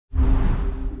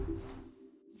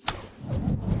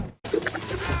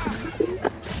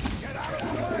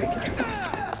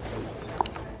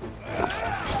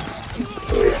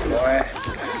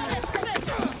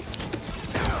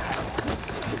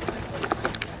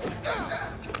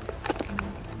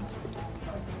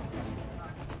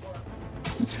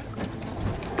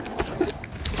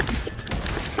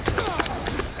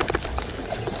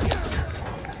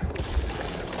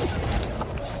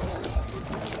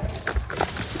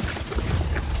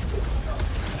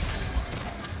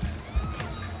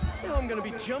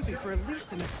jumpy for at least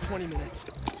the next 20 minutes.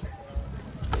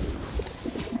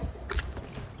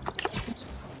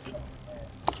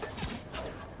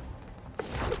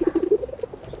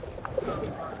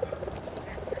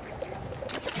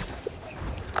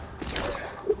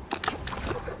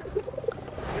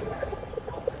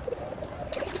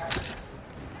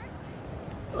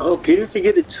 Oh, Peter can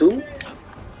get it too?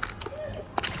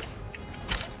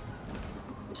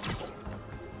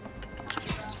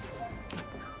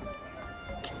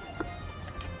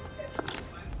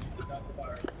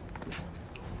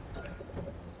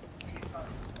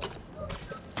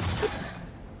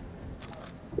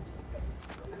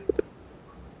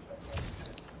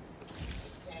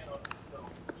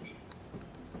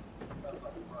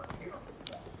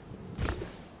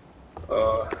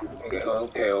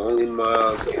 Okay, only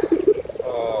Miles can.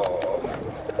 Oh.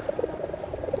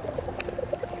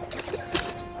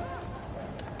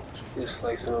 Just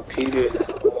like some of Peter.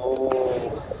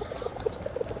 Oh.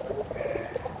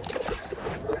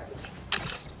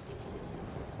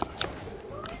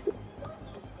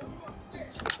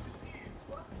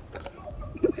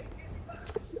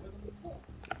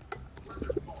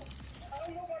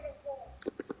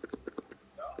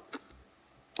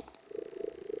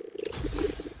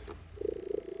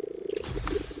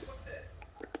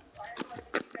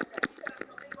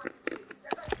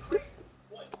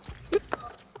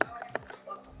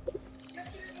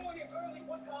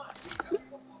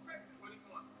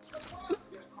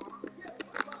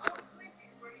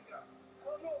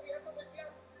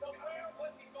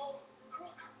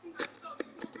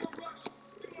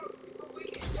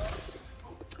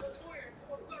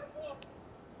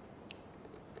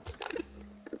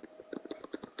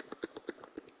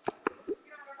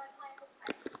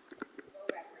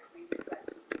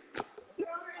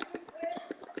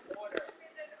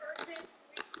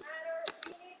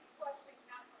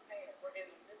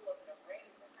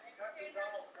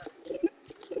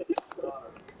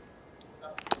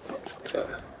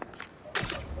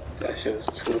 That shit was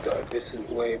too dark. This is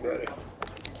way better.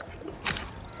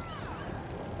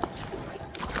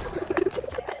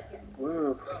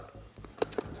 Woo.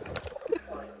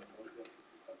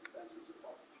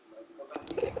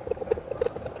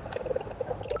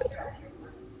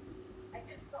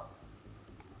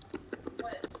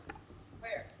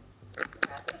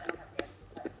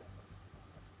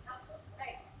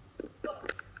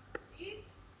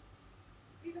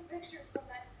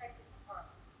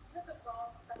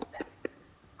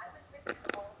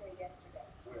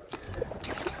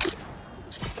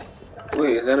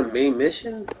 Wait, is that a main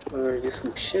mission? Or just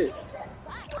some shit?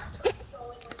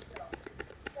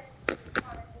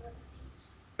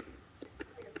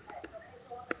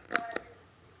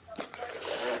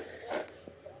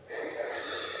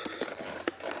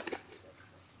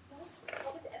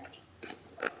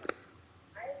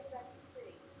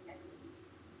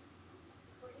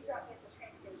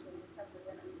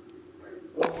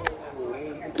 Oh,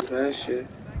 that shit.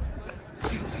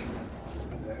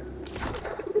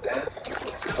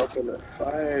 That's coconut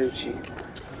fire, G.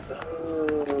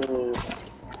 Oh.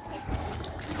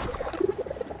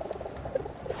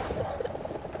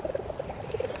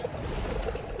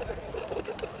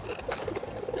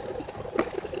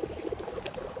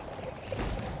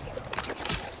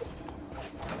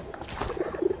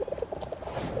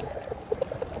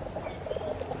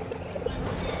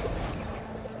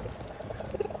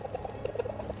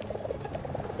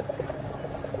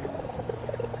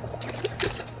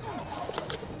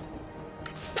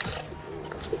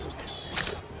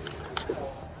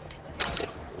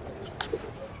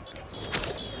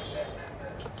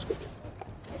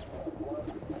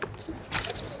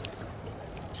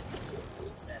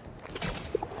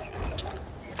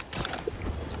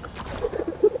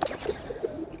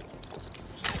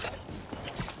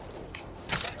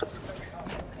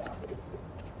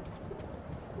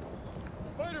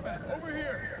 Over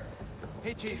here!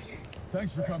 Hey, Chief.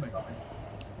 Thanks for coming.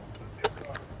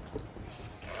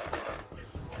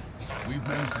 We've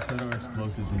managed to set our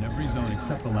explosives in every zone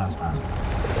except the last one.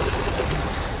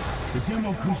 The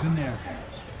demo crew's in there.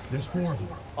 There's 4 of them.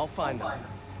 I'll find them.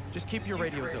 Just keep your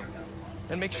radios open.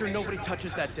 And make sure nobody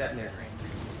touches that detonator.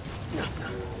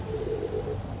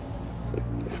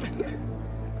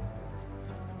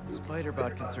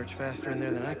 Spider-Bot can search faster in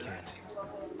there than I can.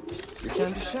 Your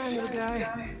time to shine, little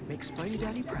guy. Make Spidey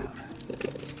Daddy proud.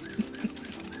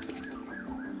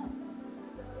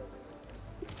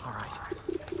 All right.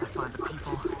 I find the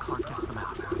people, Clark gets them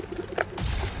out.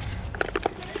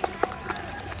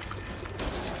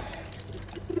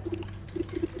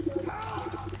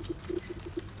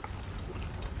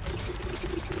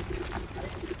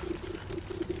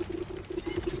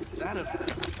 that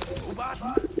a robot?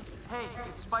 Hey,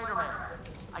 it's Spider-Man.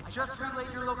 I just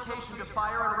relayed your location to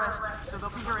fire and rescue, so they'll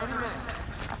be here any minute.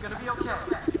 It's gonna be okay.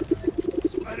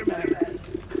 Spider-Man.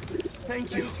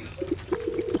 Thank you.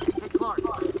 Hey, Clark,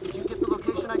 did you get the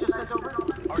location I just sent over?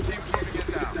 Our team's keeping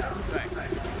it down. Thanks.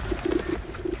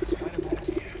 Spider-Man's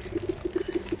here.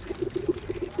 It's gonna be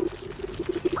okay.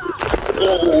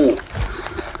 Oh!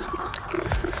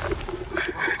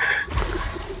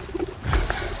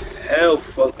 Hell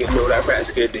fucking no, that rat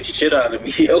scared the shit out of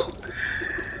me, yo.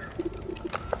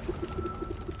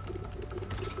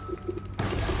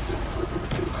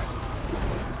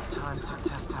 Time to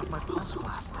test out my pulse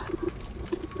blast then.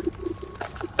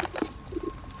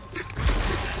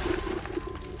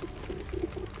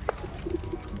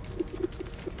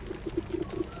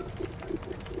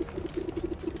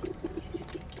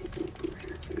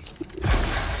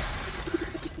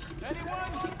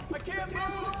 Anyone? I can't move!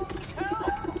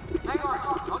 Help! Hang on,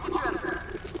 I'll get you out of here.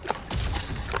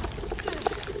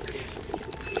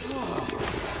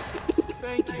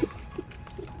 Thank you.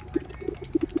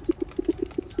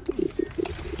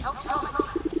 Help's coming.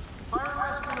 Fire and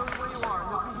rescue knows where you are, and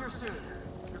they'll be here soon.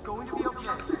 You're going to be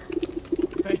okay.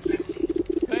 Thank you.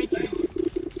 Thank you.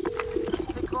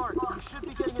 Hey, Clark, you should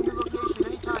be getting a new location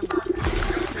anytime now.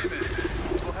 Just came in.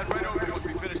 We'll head right over once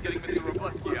we finish getting Mr.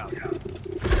 Robleski out.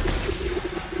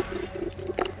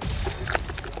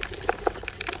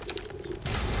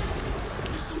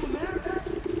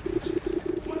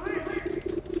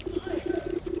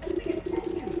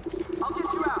 I'll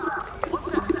get you out. One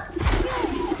second.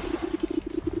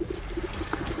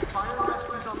 Fire and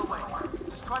rescue's on the way.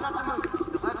 Just try not to move.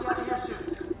 They'll have you out of here soon.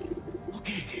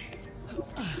 Okay.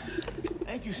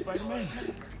 Thank you, Spider-Man.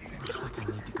 Looks like I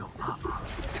need to go up.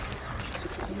 So it's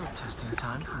field testing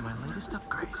time for my latest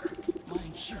upgrade. My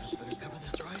insurance better cover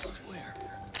this, or I swear.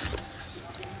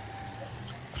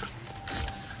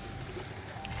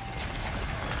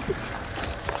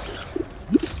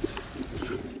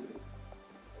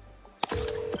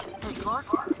 Hey, Clark,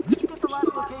 did you get the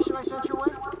last location I sent your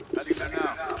way? Heading there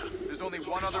now. There's only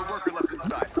one other worker left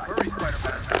inside. Hurry,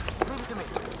 Spider-Man. Leave it to me.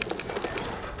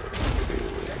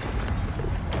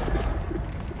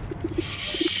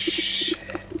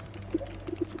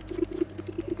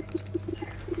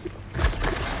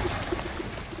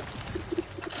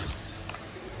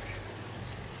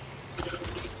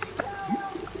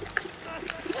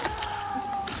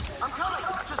 I'm coming.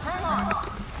 Just hang on.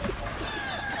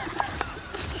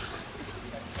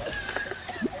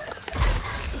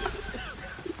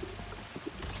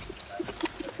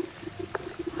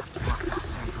 Have to block that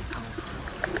sand from coming through.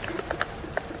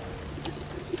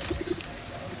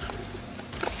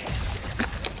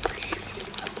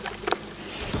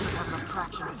 Should have enough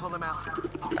traction to pull him out.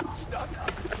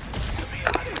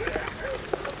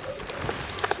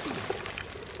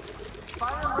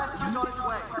 Fire and rescue's on its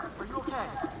way. Are you okay?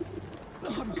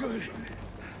 I'm good.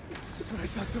 But I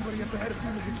saw somebody up ahead a few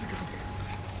minutes ago.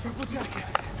 Purple jacket.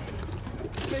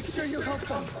 Make sure you help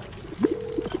them.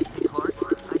 Clark,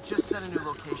 I just sent a new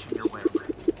location your way.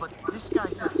 But this guy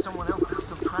said someone else is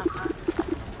still trapped here.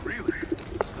 Really?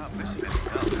 Not missing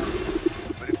anything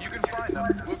else. But if you can find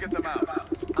them, we'll get them out.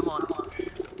 I'm on it.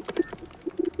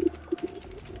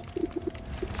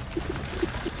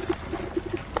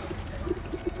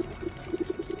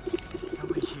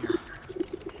 Nobody here.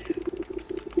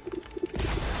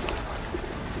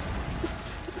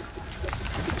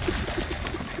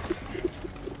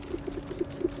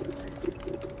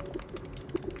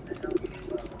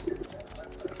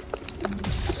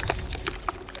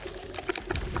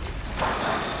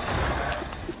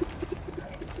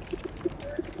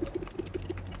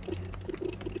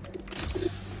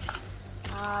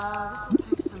 This'll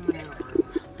take some maneuvering.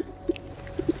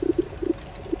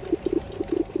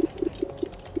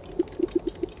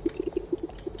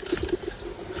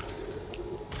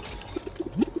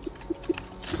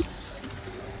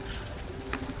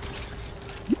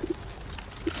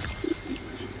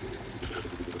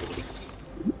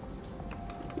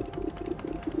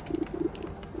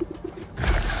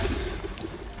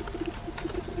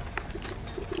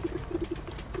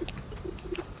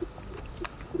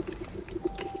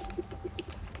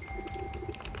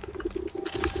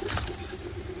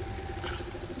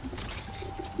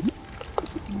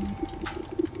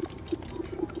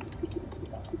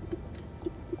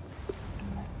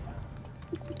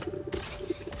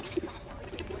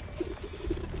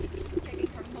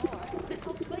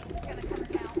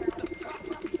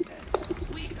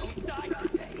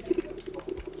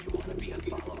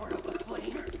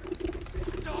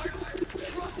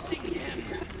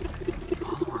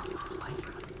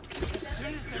 As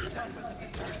soon as they're done with the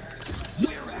deserter,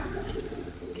 we're out.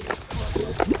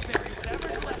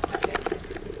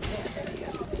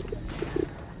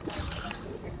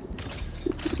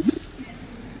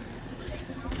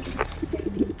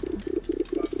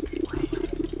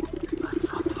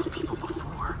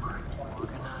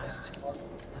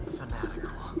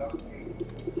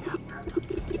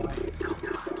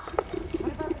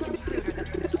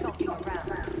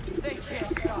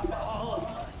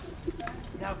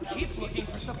 Keep looking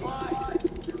for supplies.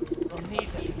 We'll need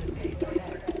them in the days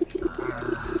ahead.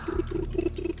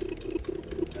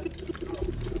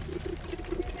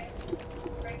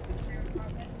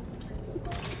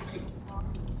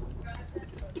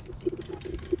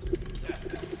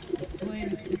 Flame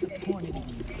is disappointed in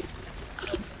you.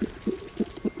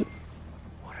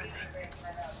 What are they?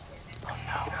 Oh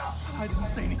no. I didn't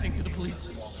say anything to the police.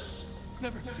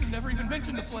 Never even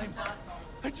mentioned the flame.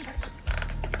 I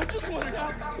just wanted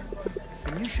out.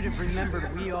 And you should have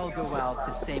remembered we all go out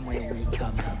the same way we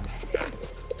come in.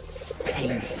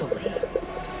 Painfully.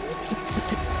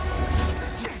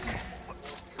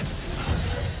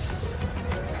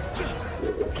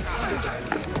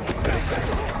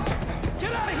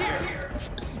 Get out of here!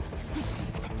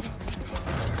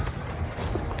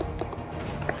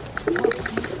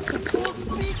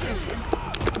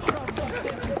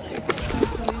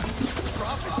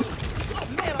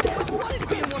 Man, I've always wanted to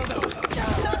be in one of those.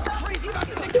 Crazy about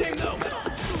the nickname, though.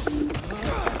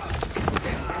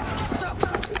 So,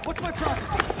 what's my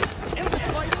prophecy? Endless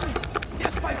fighting?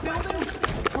 Death by building?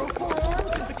 Grow 4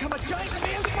 arms and become a giant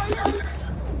man spider?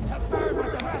 To burn with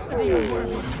the rest of the earth.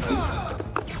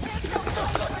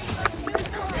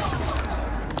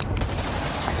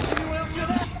 Anyone else hear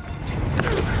that?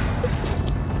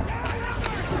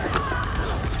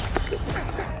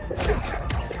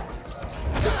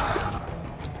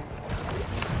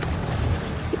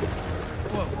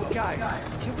 Whoa, guys,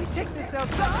 can we take this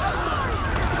outside?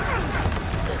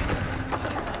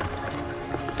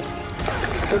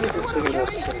 Look at this thing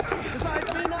outside.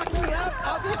 Besides me knocking me out,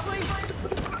 obviously.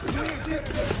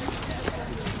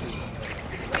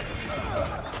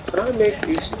 Can I make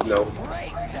these? No.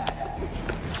 Great test.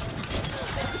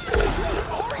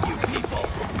 Who are you people?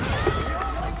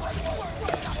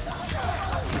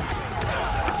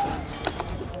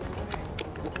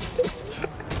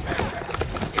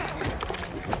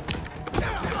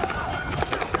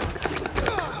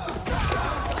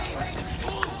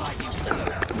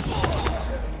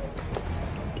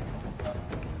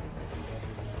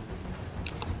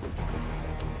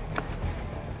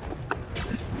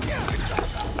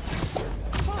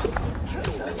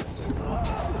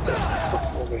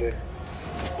 Over here.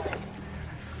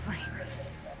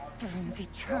 Burns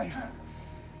eternal.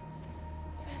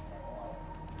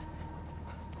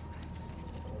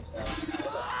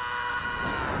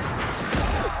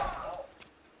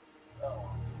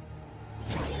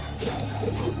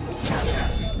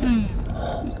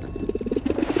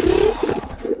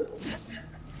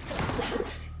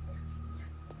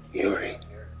 Yuri.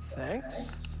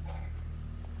 Thanks.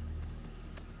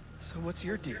 So what's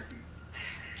your deal?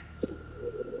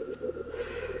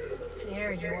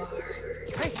 There you are.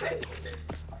 Hey!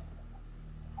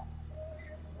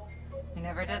 You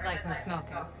never did like me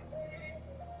smoking.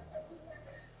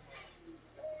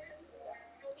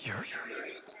 Yuri?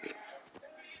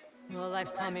 Low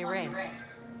lifes call me Wraith.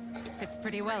 Fits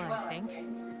pretty well, I think.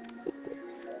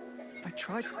 I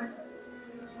tried.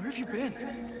 Where have you been?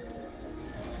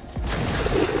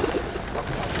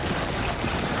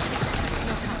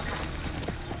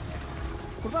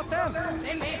 What about them?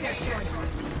 They made their choice.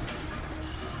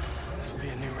 This will be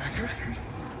a new record.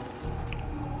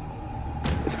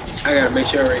 I gotta make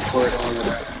sure I record all of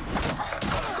that.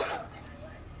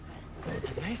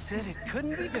 And they said it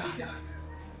couldn't be done.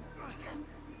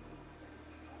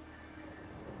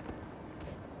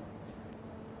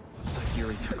 Looks like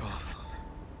Yuri took off.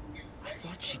 I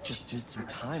thought she'd just need some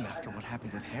time after what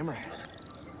happened with Hammerhead.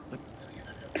 But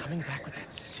coming back with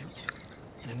that suit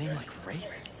and a name like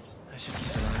Wraith, I should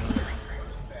keep an eye on her.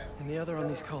 And the other on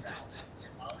these cultists.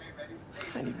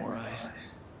 I need more eyes.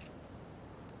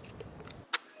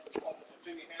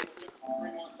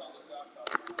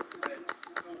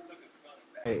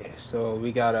 Hey, so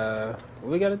we gotta,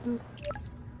 what we gotta do?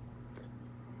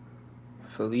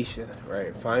 Felicia,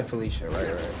 right? Find Felicia,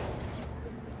 right.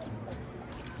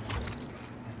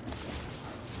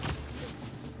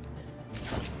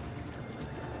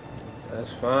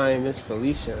 That's fine, Miss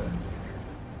Felicia.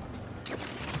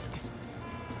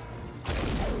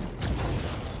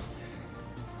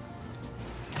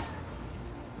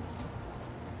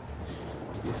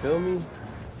 You feel me?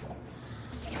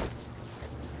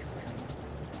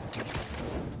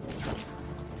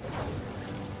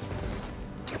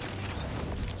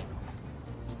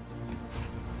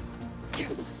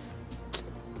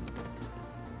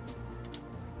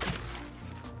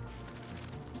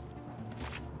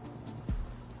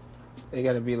 They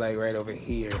gotta be like right over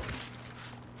here.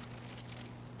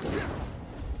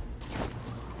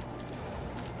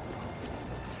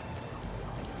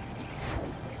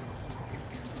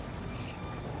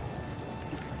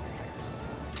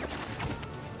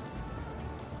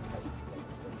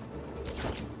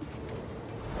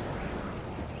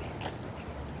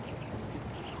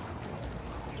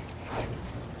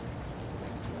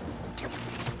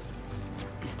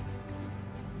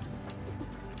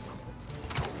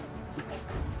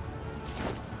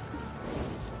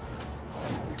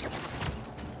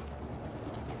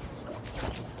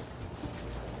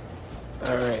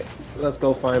 Let's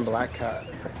go find Black Cat.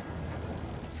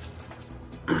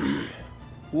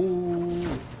 Ooh.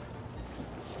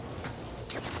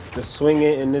 The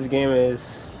swinging in this game is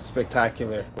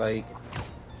spectacular. Like,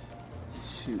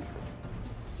 shoot.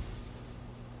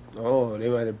 Oh, they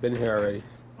might have been here already.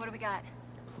 What do we got?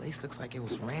 Place looks like it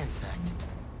was ransacked.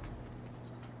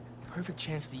 Perfect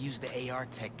chance to use the AR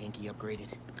tech Genki upgraded.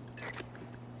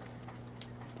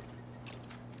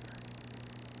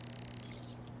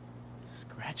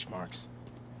 Scratch marks.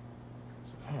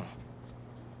 Huh.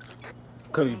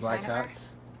 Could be Any Black sign of her? Cats.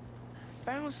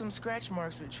 Found some scratch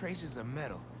marks with traces of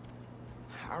metal.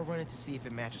 I'll run it to see if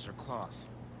it matches her claws.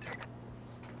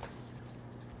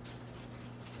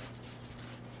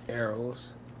 Arrows.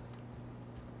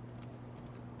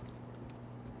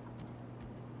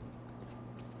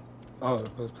 Oh,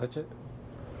 let's touch it.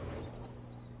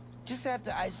 Just have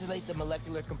to isolate the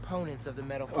molecular components of the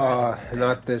metal.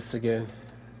 Not this again.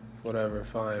 Whatever,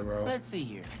 fine, bro. Let's see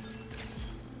here.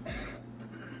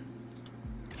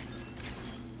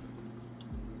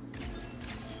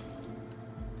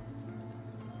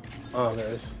 Oh, there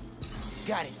it is.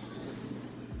 Got it.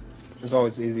 It's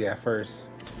always easy at first.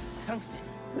 Tungsten.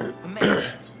 A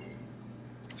match.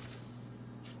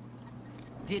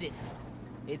 Did it.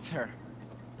 It's her.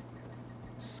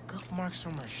 Scuff marks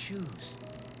from her shoes.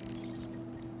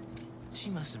 She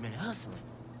must have been hustling.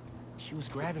 She was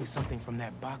grabbing something from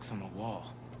that box on the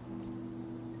wall.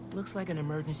 Looks like an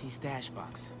emergency stash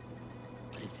box,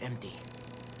 but it's empty.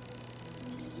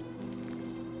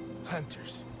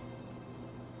 Hunters.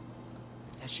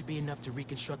 That should be enough to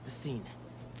reconstruct the scene.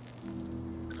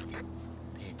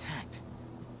 They attacked,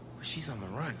 but she's on the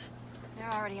run.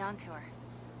 They're already onto her.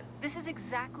 This is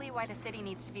exactly why the city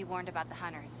needs to be warned about the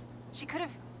hunters. She could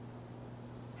have...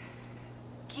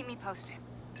 Keep me posted.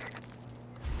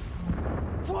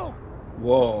 Whoa!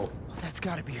 Whoa. That's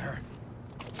gotta be her.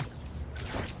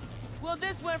 Well,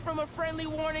 this went from a friendly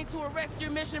warning to a rescue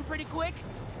mission pretty quick.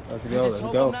 Let's I go, just let's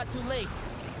hope go. I'm not too late.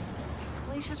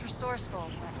 Felicia's resourceful,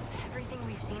 but everything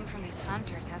we've seen from these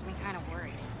hunters has me kind of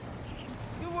worried.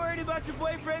 You're worried about your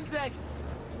boyfriend's sex.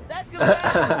 That's gonna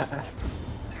happen.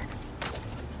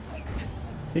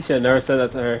 He should have never said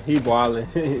that to her. He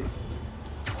wildin'.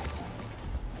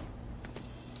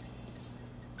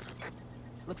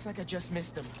 Looks like I just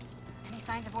missed them. Any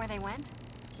signs of where they went?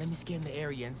 Let me scan the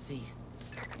area and see.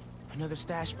 Another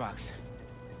stash box.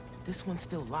 This one's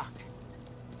still locked.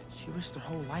 She risked her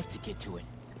whole life to get to it.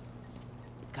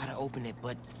 Gotta open it,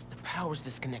 but the power's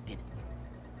disconnected.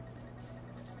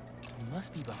 It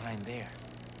must be behind there.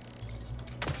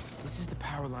 This is the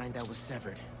power line that was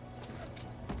severed.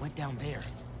 It went down there.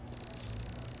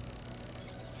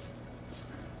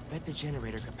 Bet the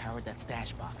generator could power that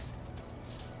stash box.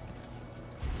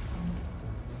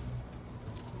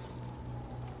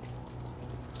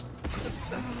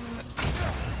 If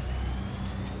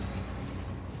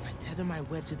I tether my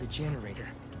web to the generator,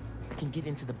 I can get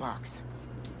into the box.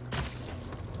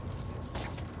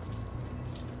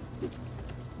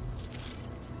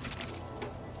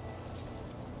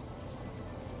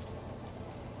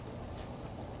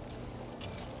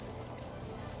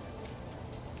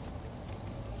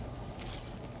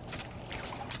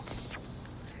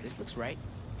 This looks right.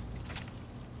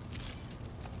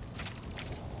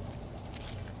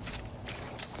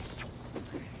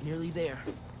 Nearly there.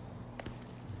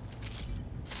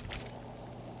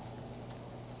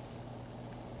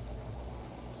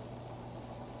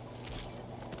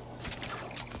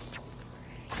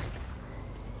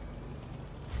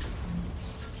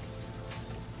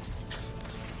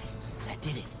 That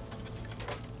did it.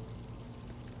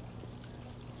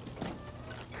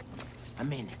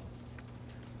 I'm in.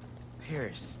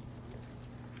 Paris.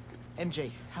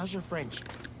 MJ, how's your French?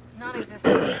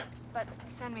 Non-existent, but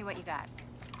send me what you got.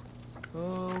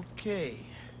 Okay.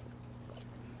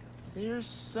 There's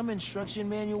some instruction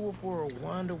manual for a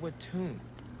Wanda Watoon.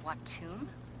 What tomb?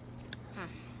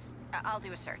 I'll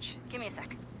do a search. Give me a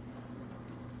sec.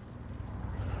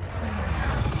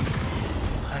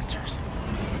 Hunters.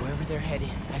 Wherever they're headed,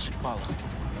 I should follow.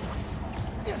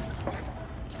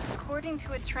 According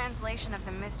to a translation of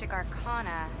the Mystic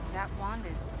Arcana, that wand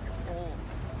is old.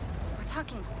 We're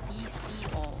talking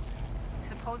BC old.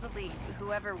 Supposedly,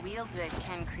 whoever wields it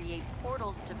can create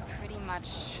portals to pretty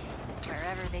much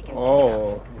wherever they can.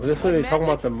 Oh, this way they talking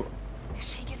about the... If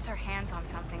she gets her hands on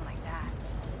something like that.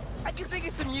 I can think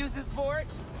of some uses for it.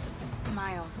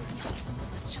 Miles,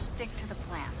 let's just stick to the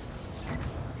plan.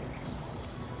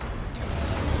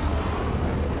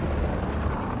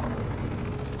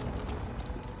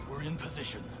 We're in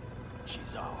position.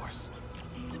 She's ours.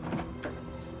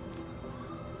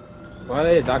 Why are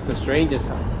they Doctor Strange's?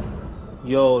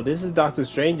 Yo, this is Doctor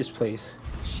Strange's place.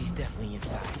 She's definitely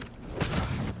inside.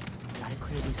 Gotta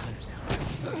clear these hunters out.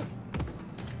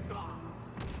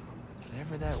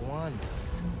 Whatever that wand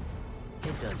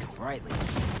does, it does it brightly.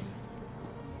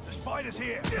 The spider's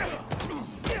here.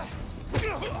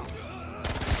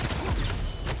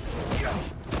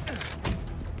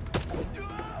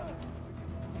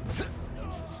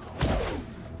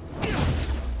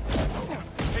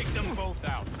 Take them both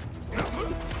out.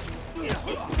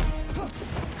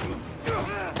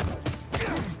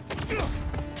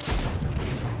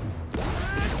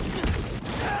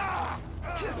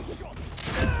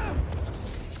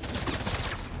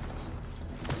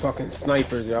 Fucking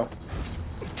snipers, yo.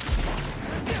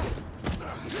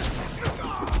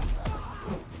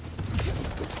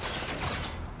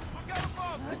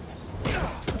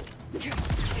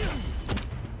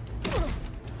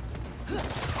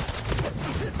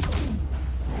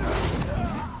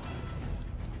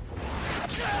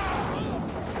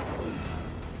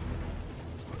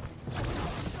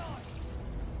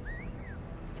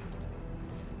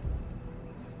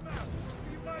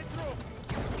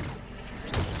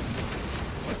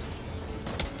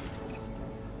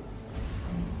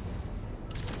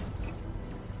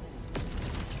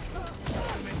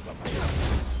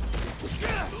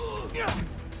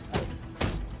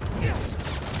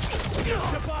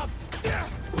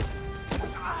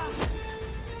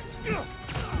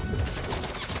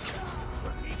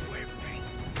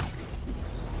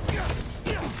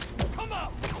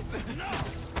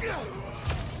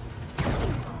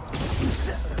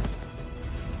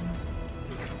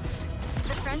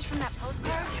 The French from that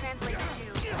postcard translates to,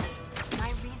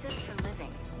 my reason for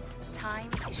living. Time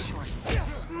is short.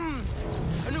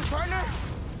 A new partner?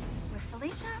 With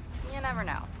Felicia, you never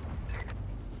know.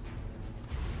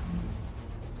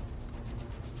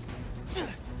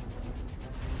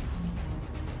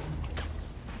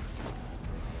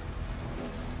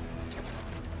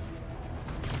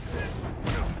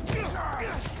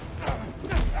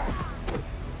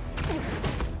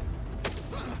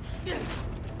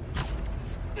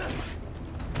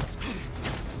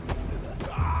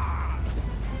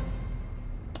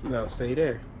 Now stay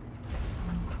there.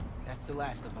 That's the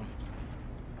last of them.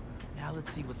 Now let's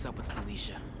see what's up with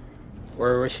Felicia.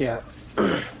 Where's she at?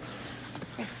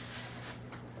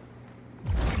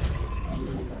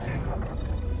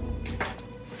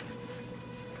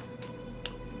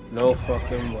 No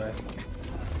fucking way.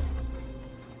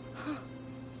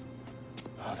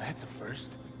 Oh, that's a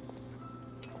first.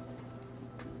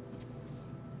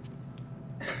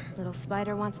 Little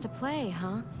spider wants to play,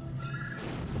 huh?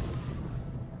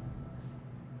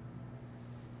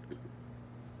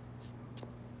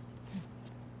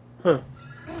 Huh.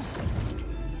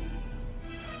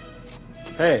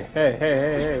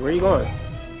 Hey, where you going?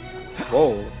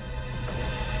 Whoa.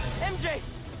 MJ!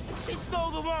 She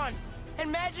stole the wand!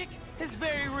 And magic is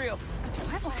very real.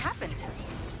 What happened?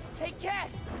 Hey, Cat!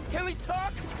 Can we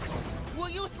talk? Will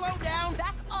you slow down?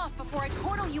 Back off before I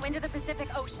portal you into the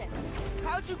Pacific Ocean.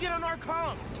 How'd you get on our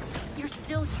comms? You're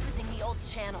still using the old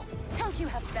channel. Don't you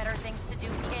have better things to do,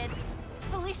 kid?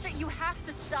 Felicia, you have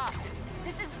to stop.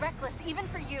 This is reckless, even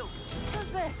for you. Who's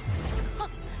this? Huh,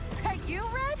 that you,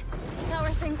 Red? How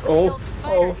are things with the old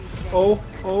spider these days?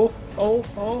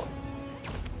 Oh.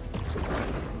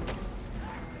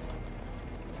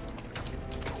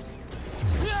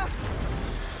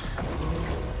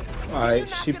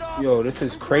 Alright, yo, this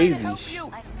is crazy. I don't need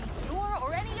your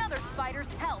or any other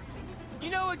spider's help. You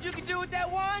know what you can do with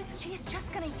that wand? She's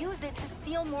just gonna use it to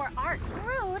steal more art.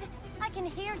 Rude. I can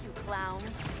hear you, clowns.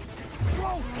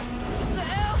 Whoa! What the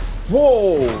hell?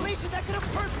 Whoa! Felicia, that could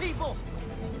have hurt people!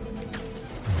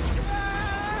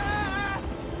 Ah!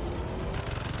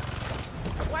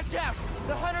 Watch out!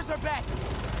 The hunters are back!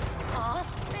 Aw,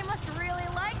 they must really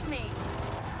like me.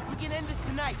 We can end this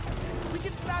tonight. We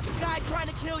can stop the guy trying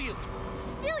to kill you.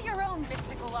 Steal your own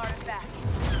mystical artifact.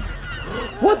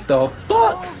 What the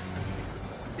fuck?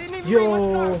 Didn't even bring my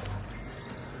Yo. scarf.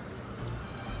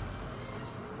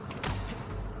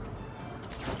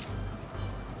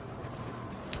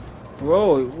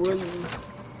 Bro,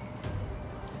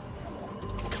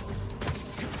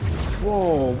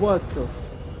 whoa, what the?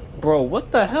 Bro,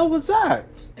 what the hell was that?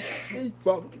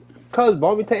 Cuz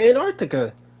brought me to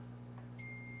Antarctica.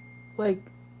 Like,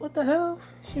 what the hell?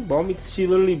 She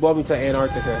literally brought me to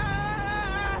Antarctica.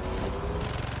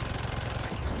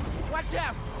 Watch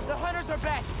out! The hunters are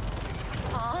back!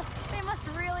 Aw, they must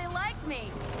really like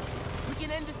me. We can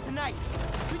end this tonight.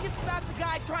 We can stop the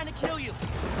guy trying to kill you.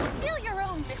 Steal your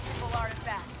own mystical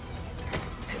artifact.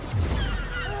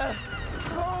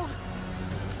 Cold!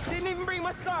 Didn't even bring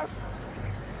my scarf!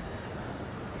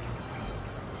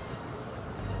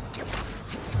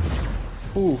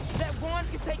 Ooh. That wand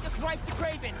can take us right to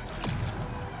Craven.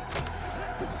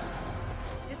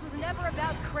 This was never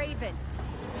about Craven.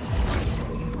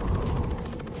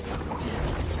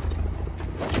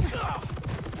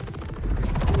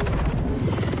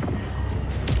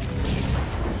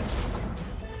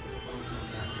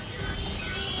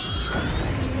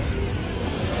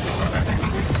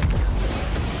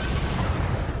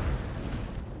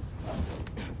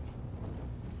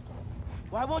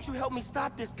 Why won't you help me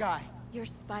stop this guy? You're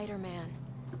Spider-Man.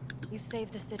 You've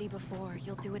saved the city before.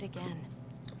 You'll do it again.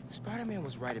 Spider-Man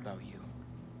was right about you.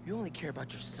 You only care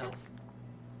about yourself.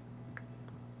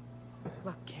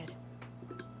 Look, kid.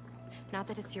 Not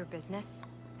that it's your business.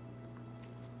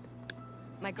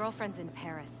 My girlfriend's in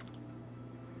Paris.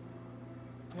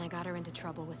 And I got her into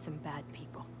trouble with some bad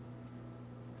people.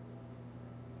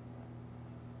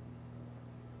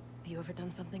 Have you ever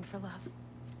done something for love?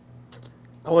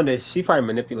 I wonder if she probably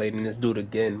manipulating this dude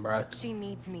again, bro. She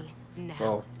needs me now.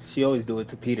 Well, she always do it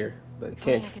to Peter, but If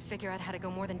only can't. I could figure out how to go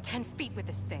more than 10 feet with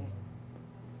this thing.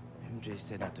 MJ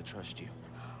said not to trust you.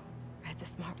 Red's a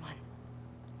smart one.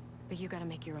 But you gotta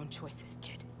make your own choices,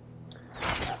 kid.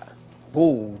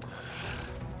 Ooh.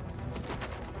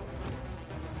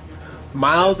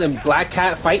 Miles and Black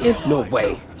Cat fighting? No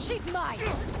way. She's mine!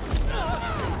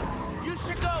 You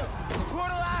should go!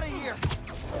 Portal out of here!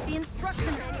 The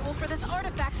instruction manual for this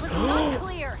artifact was not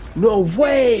clear. No Get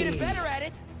way. better at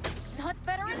it! Not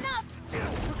better enough!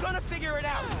 We're gonna figure it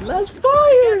out! Let's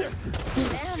fire.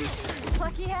 Damn,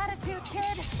 plucky attitude, kid.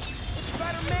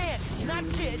 Spider-Man, not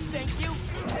kid, thank you!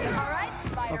 Alright,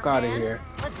 Spider-Man. Fuck outta here.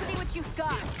 Let's see what you've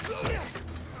got.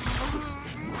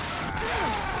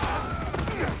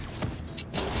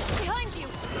 Behind you!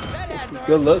 That has our...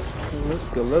 Good looks. Good looks.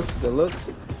 Good looks. Good looks.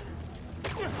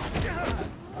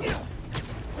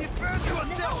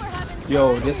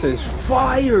 Yo, this is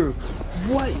fire.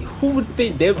 What? Who would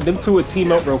think them two would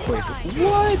team up real quick?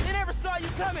 What? They never saw you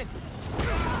coming!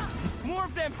 More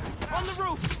of them! On the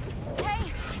roof! Hey,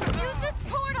 use this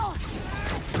portal!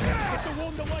 Get the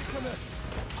wound away from it.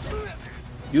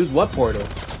 Use what portal?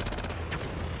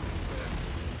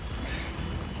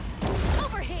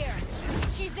 Over here!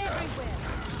 She's everywhere!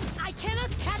 I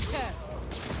cannot catch her!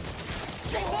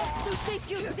 C'est bon, tu sais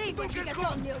que tu sais when you get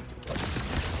on you!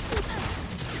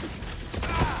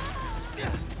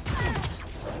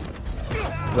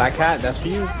 Black Cat, that's for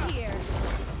you. Here.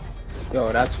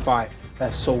 Yo, that's fire.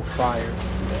 That's so fire.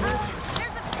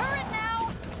 There's a turret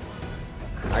now!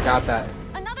 I got that.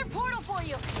 Another portal for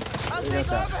you! I'll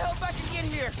take all the help I can get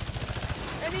here!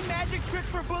 Any magic tricks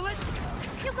for bullets?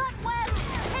 You got webs!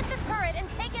 Hit the turret and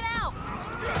take it out!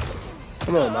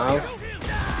 Come on, Miles.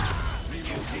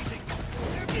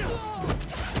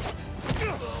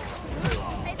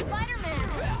 Hey, Spider-Man!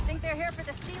 Think they're here for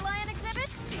the sea lion exhibit?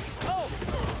 Oh,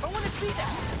 I want to see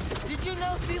that! Did you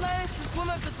know sea lions can swim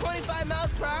up to 25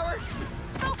 miles per hour?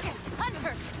 Focus!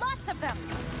 Hunter! Lots of them!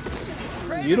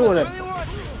 Craven You don't must wanna- really want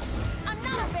you. I'm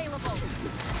not available!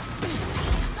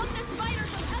 Stop the spiders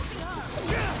from helping her!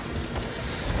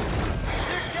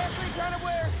 They're definitely trying to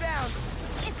wear us down.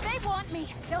 If they want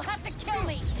me, they'll have to kill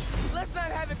me! Let's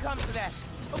not have it come to that,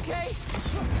 okay?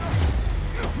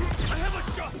 I have a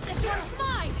shot. This one's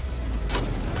mine!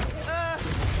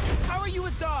 How are you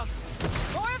with dogs?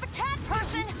 More of a cat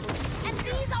person! And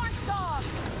these aren't dogs!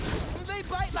 They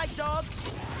bite like dogs.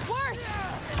 Worse!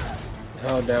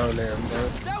 Hell down there, bro.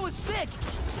 That was sick.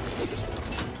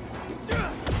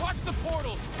 Watch the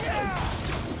portal.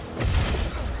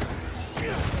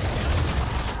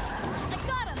 I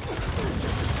got him!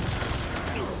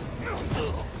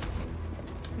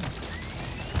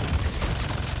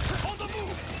 On the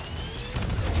move.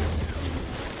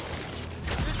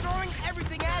 They're throwing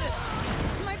everything at us.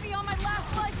 Might be on my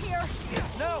last life here!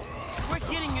 No, we're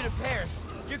getting you to Paris.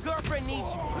 Your girlfriend needs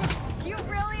you. You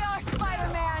really are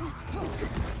Spider-Man!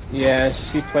 Yeah,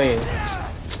 she playing.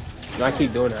 No, I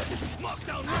keep doing that.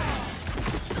 Lockdown.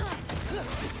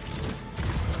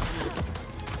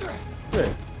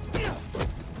 Good.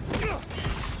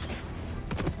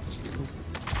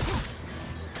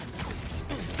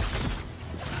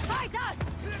 Fight us!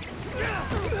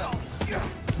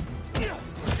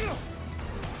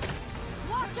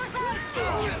 Watch yourself!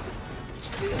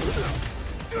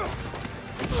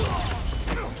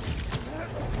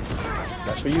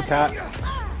 That's for you, Cat.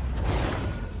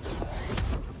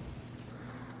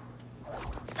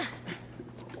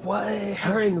 What?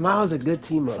 Her and Miles a good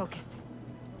team up. Focus.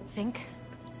 Think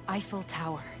Eiffel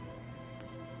Tower.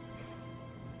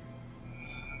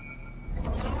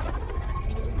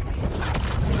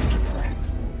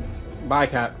 Bye,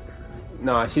 Cat.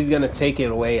 Nah, she's gonna take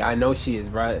it away. I know she is,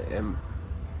 right? And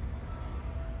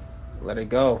Let it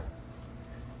go.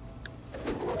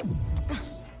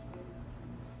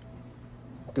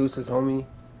 Deuces, homie.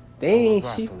 Dang,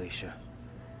 she. Felicia.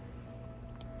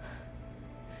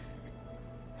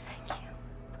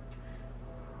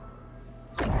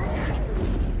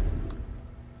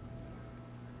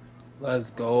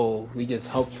 Let's go. We just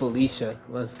helped Felicia.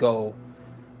 Let's go.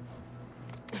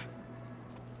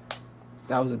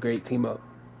 That was a great team up.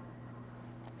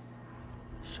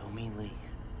 Show me Lee.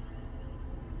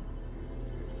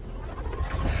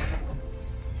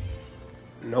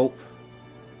 Nope.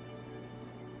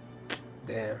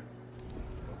 Damn.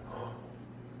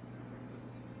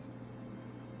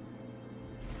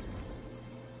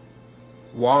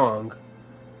 Wong.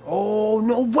 Oh,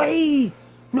 no way!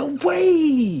 No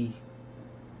way!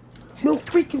 No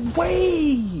freaking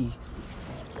way!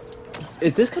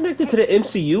 Is this connected to the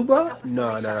MCU, bro?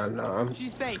 No.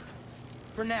 She's safe.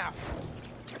 For now.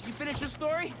 You finish your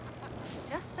story?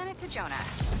 Just send it to Jonah.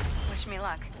 Wish me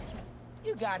luck.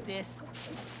 You got this.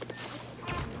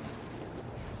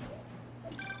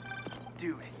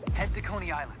 Dude, head to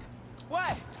Coney Island.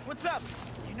 What? What's up?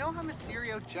 You know how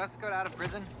Mysterio just got out of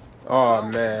prison? Oh,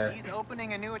 Well, man. He's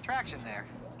opening a new attraction there.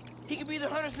 He could be the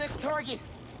hunter's next target.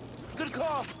 Good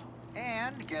call.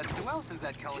 And guess who else is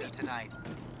at Coney tonight?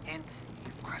 Hint,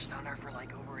 you've crushed on her for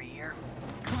like over a year.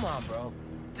 Come on, bro.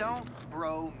 Don't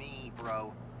bro me,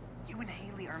 bro. You and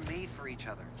Haley are made for each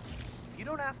other. If you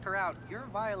don't ask her out, you're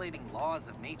violating laws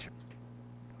of nature.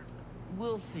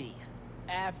 We'll see.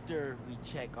 After we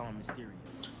check on Mysterio.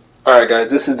 Alright guys,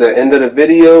 this is the end of the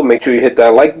video. Make sure you hit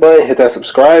that like button, hit that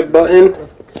subscribe button.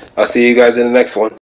 I'll see you guys in the next one.